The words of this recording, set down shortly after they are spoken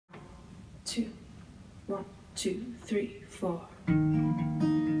1, 2, 3, 4.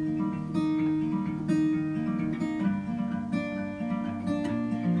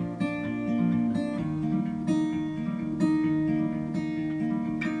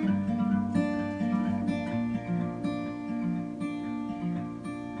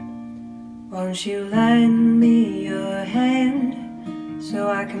 Won't you lend me your hand so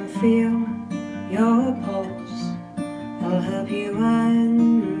I can feel your pulse? I'll help you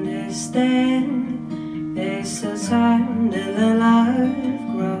understand there's still time till the life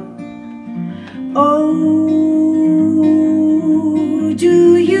grows. Oh,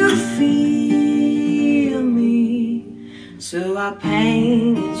 do you feel me? So I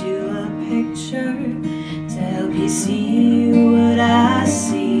painted you a picture to help you see what I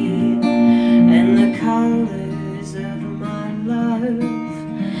see, and the colors of my love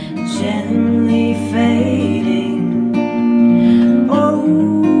gently fading. Oh,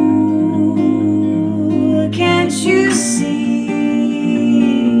 can't you see?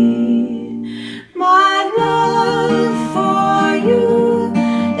 My love for you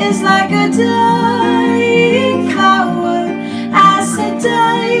is like a dying flower. As the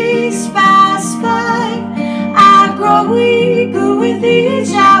days pass by, I grow weaker with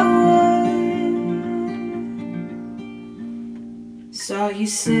each hour. Saw you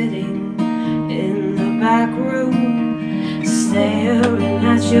sitting in the back room, staring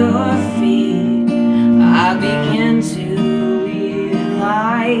at your feet. I began to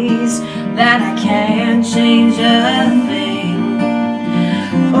realize that I can't change a thing.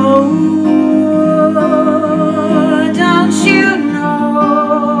 Oh, don't you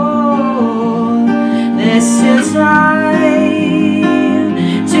know there's still time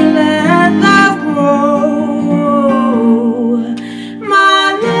to let love grow?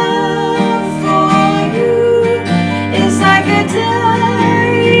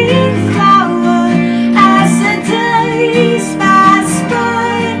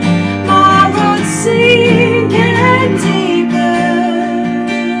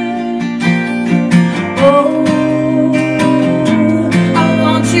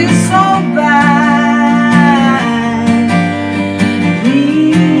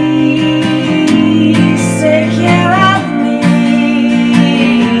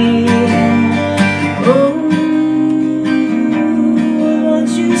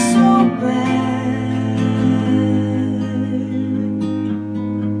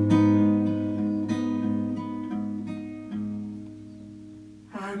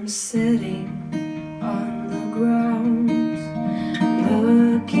 I'm sitting on the ground,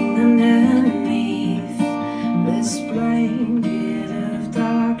 looking underneath this blanket of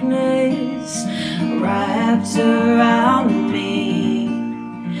darkness wrapped around me.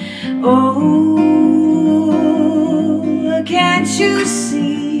 Oh, can't you see?